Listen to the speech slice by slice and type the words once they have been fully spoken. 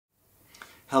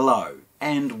Hello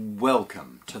and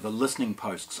welcome to the Listening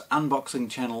Post's unboxing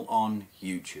channel on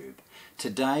YouTube.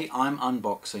 Today I'm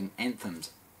unboxing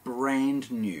Anthem's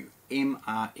brand new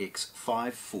MRX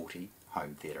 540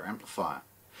 home theatre amplifier.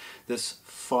 This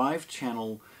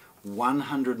 5-channel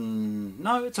 100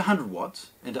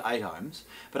 watts into 8 ohms,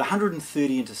 but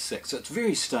 130 into 6, so it's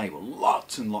very stable,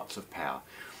 lots and lots of power,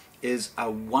 is a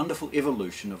wonderful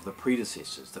evolution of the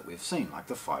predecessors that we've seen, like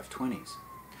the 520s.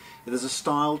 There's a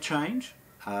style change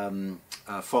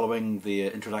following the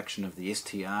introduction of the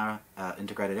STR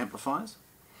integrated amplifiers.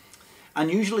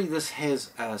 Unusually, this has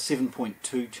a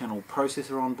 7.2 channel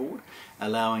processor on board,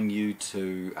 allowing you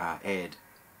to add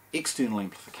external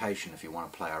amplification if you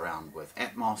want to play around with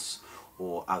Atmos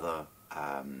or other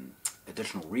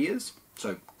additional rears.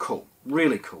 So cool,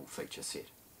 really cool feature set.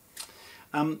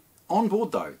 On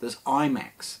board though, there's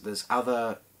IMAX, there's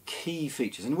other key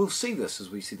features, and we'll see this as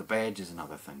we see the badges and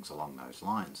other things along those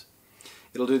lines.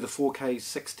 It'll do the 4K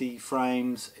 60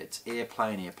 frames, it's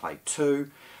AirPlay and AirPlay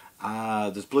 2,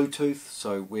 there's Bluetooth,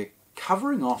 so we're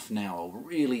covering off now a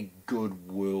really good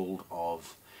world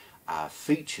of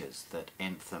features that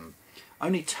Anthem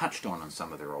only touched on in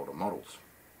some of their older models.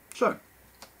 So,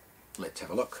 let's have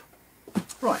a look.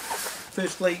 Right,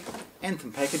 firstly,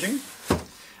 Anthem packaging.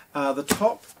 The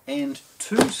top and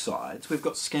 2 sides, we've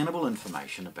got scannable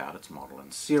information about its model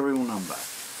and serial number.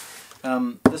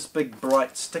 This big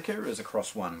bright sticker is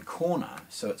across one corner,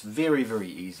 so it's very, very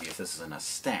easy if this is in a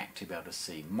stack to be able to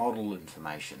see model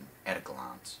information at a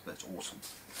glance. That's awesome.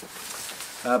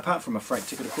 Apart from a freight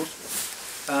ticket, of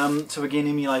course. So again,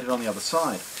 emulated on the other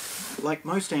side. Like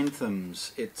most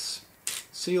Anthems, it's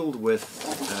sealed with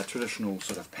traditional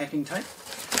sort of packing tape.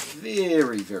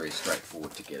 Very, very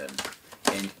straightforward to get in.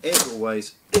 And as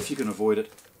always, if you can avoid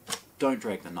it, don't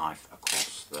drag the knife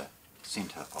across the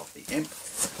centre of the amp.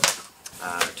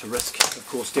 To risk, of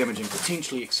course, damaging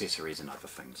potentially accessories and other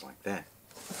things like that.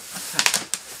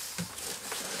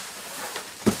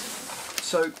 Okay.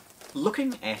 So,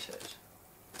 looking at it,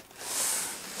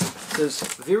 there's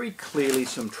very clearly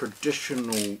some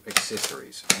traditional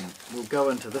accessories, and we'll go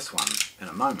into this one in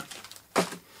a moment.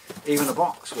 Even a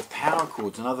box with power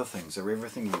cords and other things are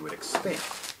everything you would expect.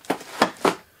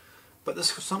 But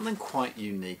there's something quite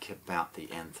unique about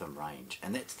the Anthem range,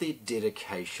 and that's their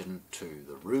dedication to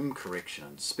the room correction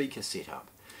and speaker setup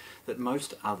that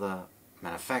most other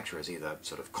manufacturers either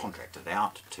sort of contracted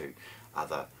out to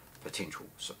other potential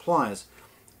suppliers,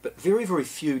 but very, very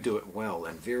few do it well,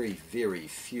 and very, very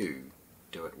few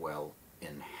do it well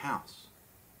in-house.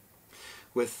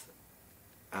 With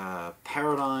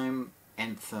Paradigm,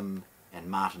 Anthem and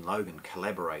Martin Logan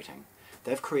collaborating,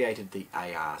 they've created the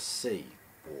eARC,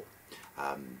 or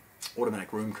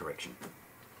automatic room correction.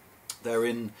 They're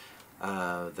in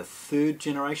the 3rd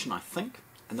generation, I think,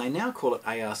 and they now call it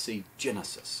eARC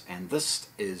Genesis, and this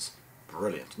is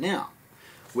brilliant. Now,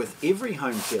 with every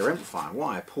home theatre amplifier,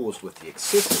 why I paused with the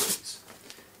accessories,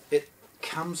 it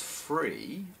comes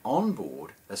free on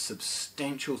board a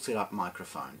substantial setup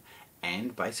microphone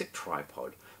and basic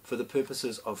tripod for the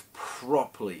purposes of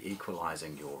properly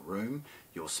equalising your room,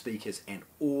 your speakers, and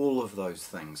all of those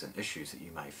things and issues that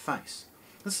you may face.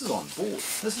 This is on board.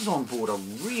 This is on board a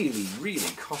really, really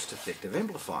cost-effective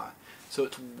amplifier. So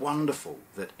it's wonderful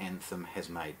that Anthem has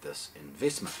made this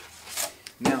investment.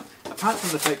 Now, apart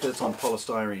from the fact that it's on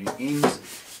polystyrene ends,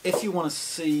 if you want to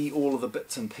see all of the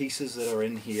bits and pieces that are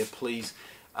in here, please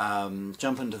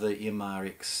jump into the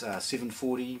MRX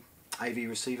 740 AV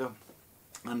receiver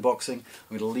unboxing. I'm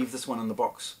going to leave this one in the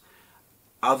box,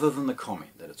 other than the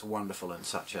comment that it's wonderful and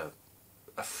such a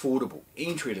affordable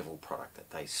entry-level product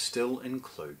that they still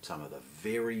include some of the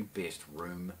very best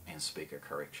room and speaker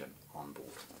correction on board.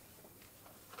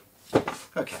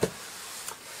 Okay,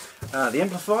 the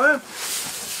amplifier,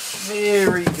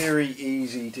 very, very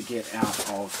easy to get out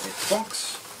of its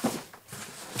box.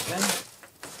 Okay.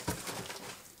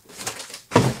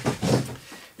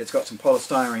 It's got some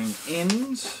polystyrene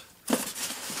ends.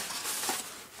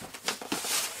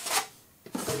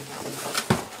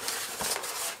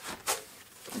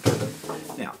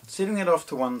 Now, setting that off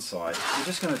to one side, we're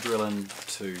just going to drill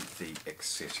into the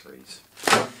accessories.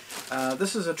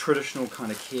 This is a traditional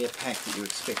kind of care pack that you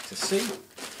expect to see.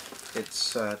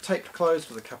 It's taped closed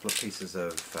with a couple of pieces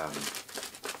of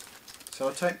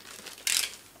sellotape.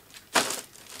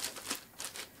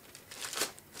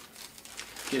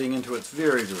 Getting into it's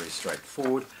very, very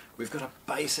straightforward. We've got a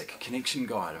basic connection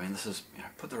guide. I mean, this is, you know,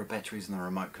 put the batteries in the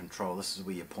remote control. This is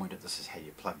where you point it. This is how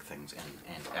you plug things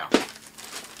in and out.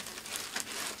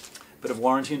 Bit of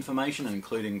warranty information,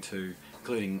 including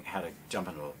how to jump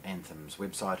into Anthem's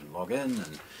website and log in,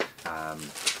 and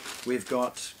we've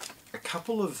got a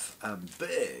couple of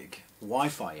big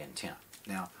Wi-Fi antenna.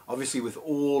 Now, obviously with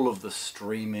all of the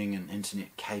streaming and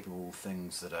internet capable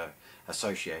things that are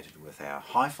associated with our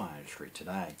hi-fi industry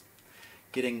today,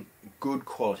 getting good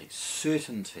quality,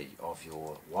 certainty of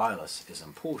your wireless is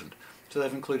important. So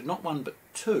they've included not one but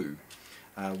two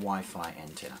Wi-Fi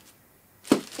antenna.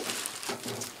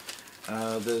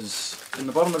 There's in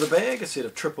the bottom of the bag a set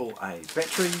of AAA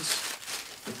batteries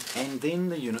and then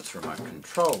the unit's remote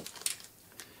control.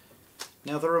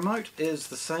 Now the remote is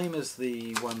the same as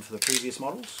the one for the previous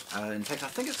models. In fact, I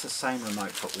think it's the same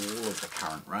remote for all of the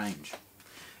current range.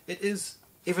 It is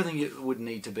everything it would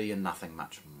need to be and nothing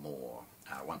much more.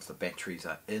 Once the batteries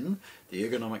are in, the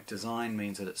ergonomic design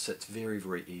means that it sits very,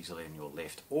 very easily in your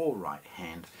left or right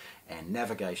hand, and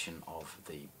navigation of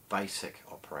the basic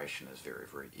operation is very,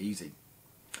 very easy.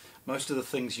 Most of the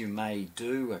things you may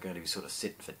do are going to be sort of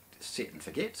set and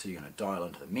forget, so you're going to dial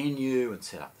into the menu and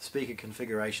set up the speaker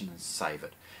configuration and save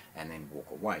it and then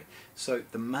walk away. So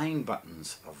the main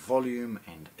buttons of volume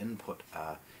and input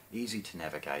are easy to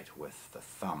navigate with the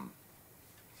thumb.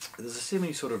 There's a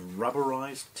semi sort of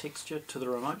rubberized texture to the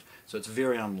remote, so it's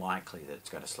very unlikely that it's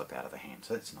going to slip out of the hand,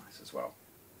 so that's nice as well.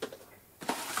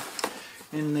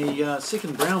 In the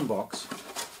second brown box,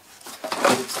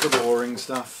 it's the boring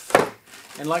stuff,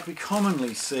 and like we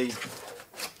commonly see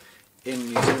in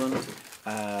New Zealand,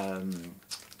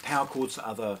 power cords to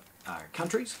other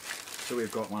countries. So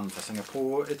we've got one for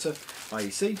Singapore, it's a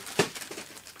IEC.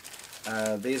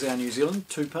 There's our New Zealand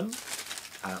 2-pin,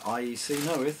 IEC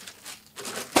no earth,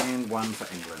 and one for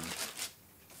England.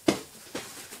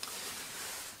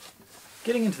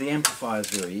 Getting into the amplifier is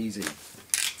very easy.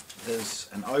 There's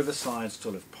an oversized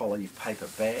sort of poly paper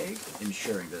bag,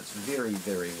 ensuring that it's very,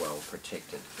 very well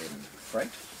protected in freight.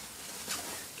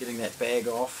 Getting that bag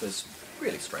off is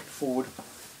really straightforward.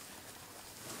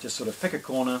 Just sort of pick a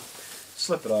corner,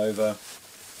 slip it over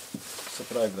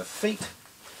the feet,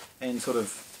 and sort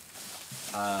of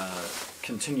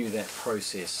continue that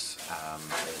process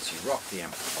as you rock the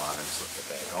amplifier and slip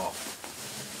the bag off.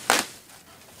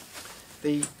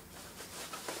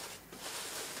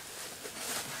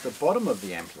 The bottom of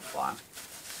the amplifier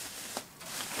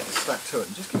is stuck to it,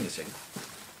 and just give me a second.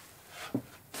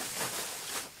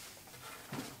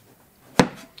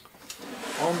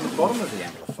 On the bottom of the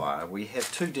amplifier we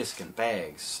have two desiccant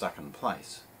bags stuck in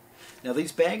place. Now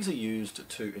these bags are used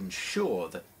to ensure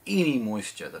that any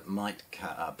moisture that might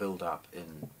build up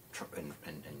in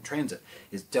transit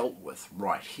is dealt with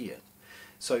right here.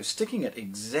 So sticking it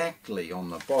exactly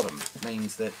on the bottom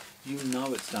means that you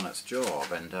know it's done its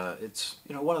job, and it's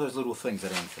one of those little things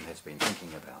that Anthem has been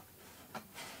thinking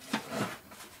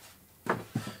about.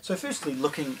 So firstly,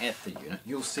 looking at the unit,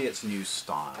 you'll see its new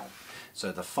style.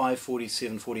 So the 540,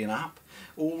 740 and up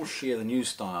all share the new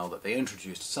style that they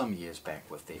introduced some years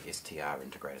back with their STR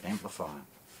integrated amplifier.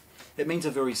 It means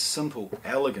a very simple,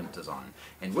 elegant design,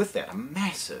 and with that a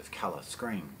massive colour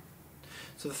screen.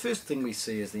 So the first thing we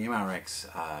see is the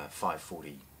MRX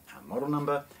 540 model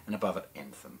number, and above it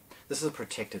Anthem. This is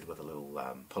protected with a little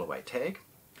pull-away tag.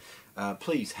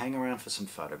 Please hang around for some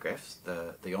photographs.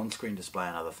 The on-screen display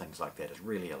and other things like that is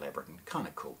really elaborate and kind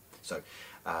of cool. So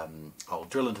I'll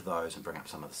drill into those and bring up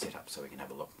some of the setup so we can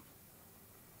have a look.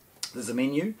 There's a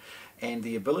menu and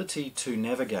the ability to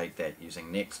navigate that using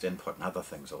next, input and other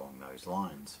things along those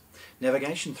lines.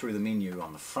 Navigation through the menu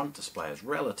on the front display is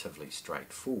relatively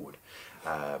straightforward.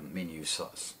 Menu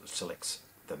selects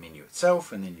the menu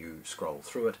itself and then you scroll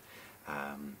through it.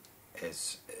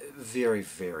 Is very,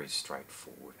 very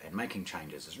straightforward, and making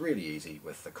changes is really easy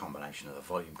with the combination of the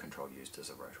volume control used as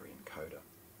a rotary encoder.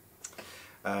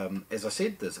 As I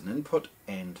said, there's an input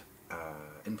and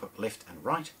input left and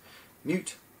right,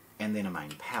 mute, and then a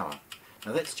main power.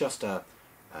 Now that's just a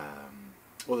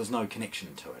well, there's no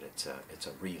connection to it. It's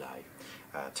a relay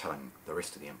telling the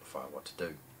rest of the amplifier what to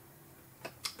do.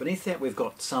 Beneath that we've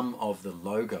got some of the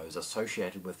logos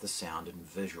associated with the sound and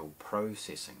visual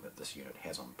processing that this unit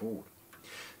has on board.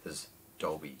 There's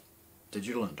Dolby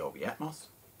Digital and Dolby Atmos,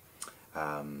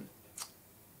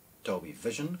 Dolby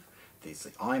Vision, there's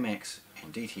the IMAX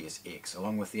and DTS:X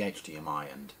along with the HDMI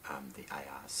and the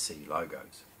eARC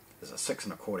logos. There's a 6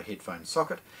 1/4 headphone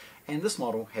socket, and this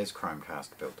model has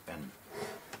Chromecast built in.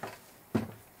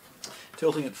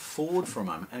 Tilting it forward for a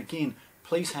moment, and again,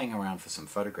 please hang around for some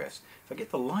photographs. If I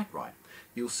get the light right,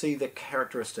 you'll see the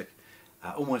characteristic,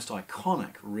 almost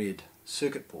iconic red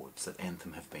circuit boards that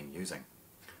Anthem have been using.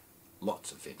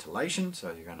 Lots of ventilation,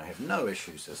 so you're going to have no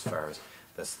issues as far as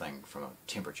this thing from a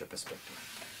temperature perspective.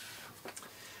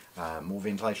 More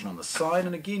ventilation on the side,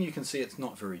 and again you can see it's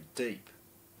not very deep.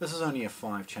 This is only a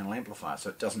 5-channel amplifier, so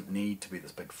it doesn't need to be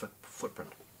this big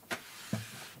footprint.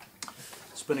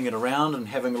 spinning it around and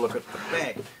having a look at the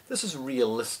back, this is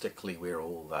realistically where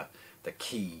all the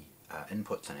key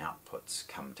inputs and outputs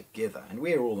come together and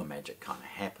where all the magic kind of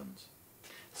happens.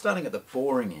 Starting at the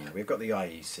boring end, we've got the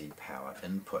IEC power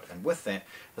input, and with that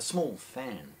a small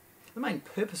fan. The main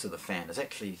purpose of the fan is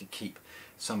actually to keep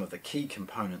some of the key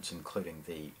components, including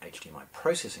the HDMI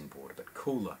processing board, a bit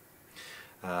cooler.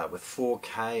 With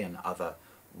 4K and other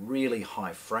really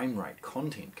high frame rate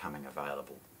content coming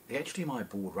available, the HDMI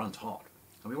board runs hot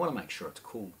and we want to make sure it's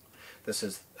cool. This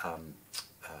is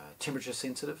temperature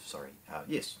sensitive,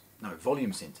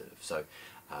 volume sensitive, so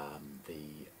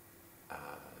the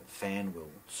fan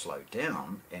will slow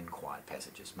down in quiet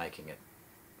passages, making it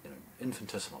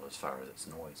infinitesimal as far as its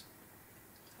noise.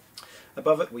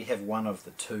 Above it we have one of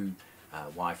the two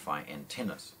Wi-Fi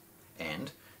antennas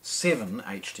and 7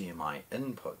 HDMI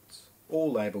inputs,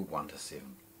 all labelled 1 to 7.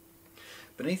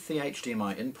 Beneath the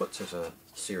HDMI inputs is a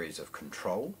series of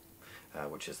control,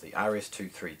 which is the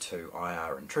RS232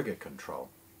 IR and trigger control.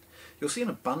 You'll see an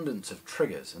abundance of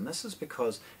triggers, and this is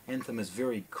because Anthem is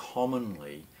very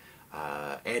commonly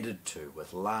added to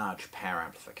with large power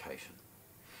amplification.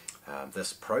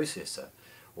 This processor,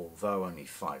 although only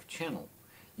 5 channel,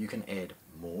 you can add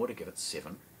more to give it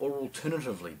 7, or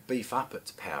alternatively beef up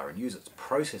its power and use its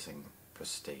processing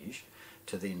prestige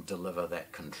to then deliver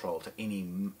that control to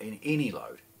any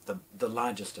load, the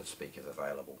largest of speakers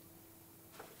available.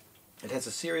 It has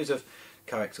a series of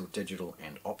coaxial digital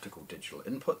and optical digital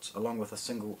inputs, along with a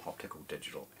single optical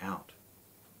digital out.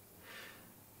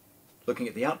 Looking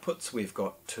at the outputs, we've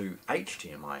got 2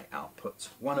 HDMI outputs,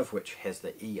 one of which has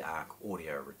the eARC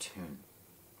audio return.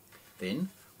 Then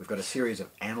we've got a series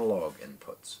of analog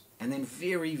inputs, and then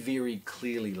very, very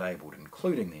clearly labelled,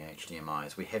 including the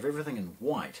HDMIs, we have everything in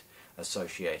white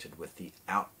associated with the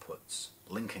outputs,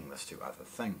 linking this to other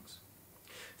things.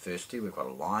 Firstly, we've got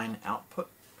a line output,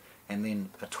 and then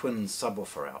a twin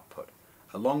subwoofer output,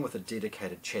 along with a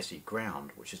dedicated chassis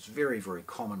ground, which is very, very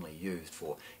commonly used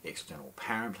for external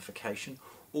power amplification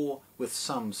or with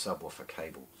some subwoofer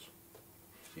cables.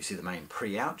 You see the main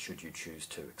pre-out should you choose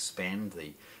to expand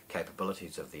the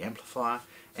capabilities of the amplifier,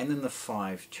 and then the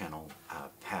 5-channel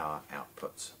power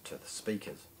outputs to the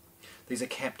speakers. These are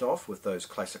capped off with those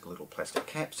classic little plastic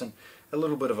caps, and a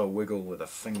little bit of a wiggle with a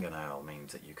fingernail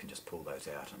means that you can just pull those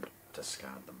out and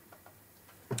discard them.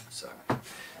 So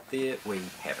there we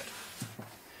have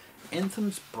it.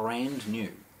 Anthem's brand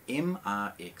new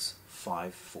MRX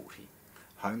 540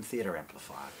 home theatre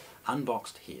amplifier,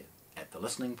 unboxed here at the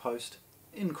Listening Post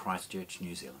in Christchurch,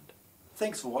 New Zealand.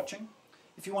 Thanks for watching.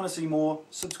 If you want to see more,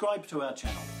 subscribe to our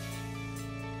channel.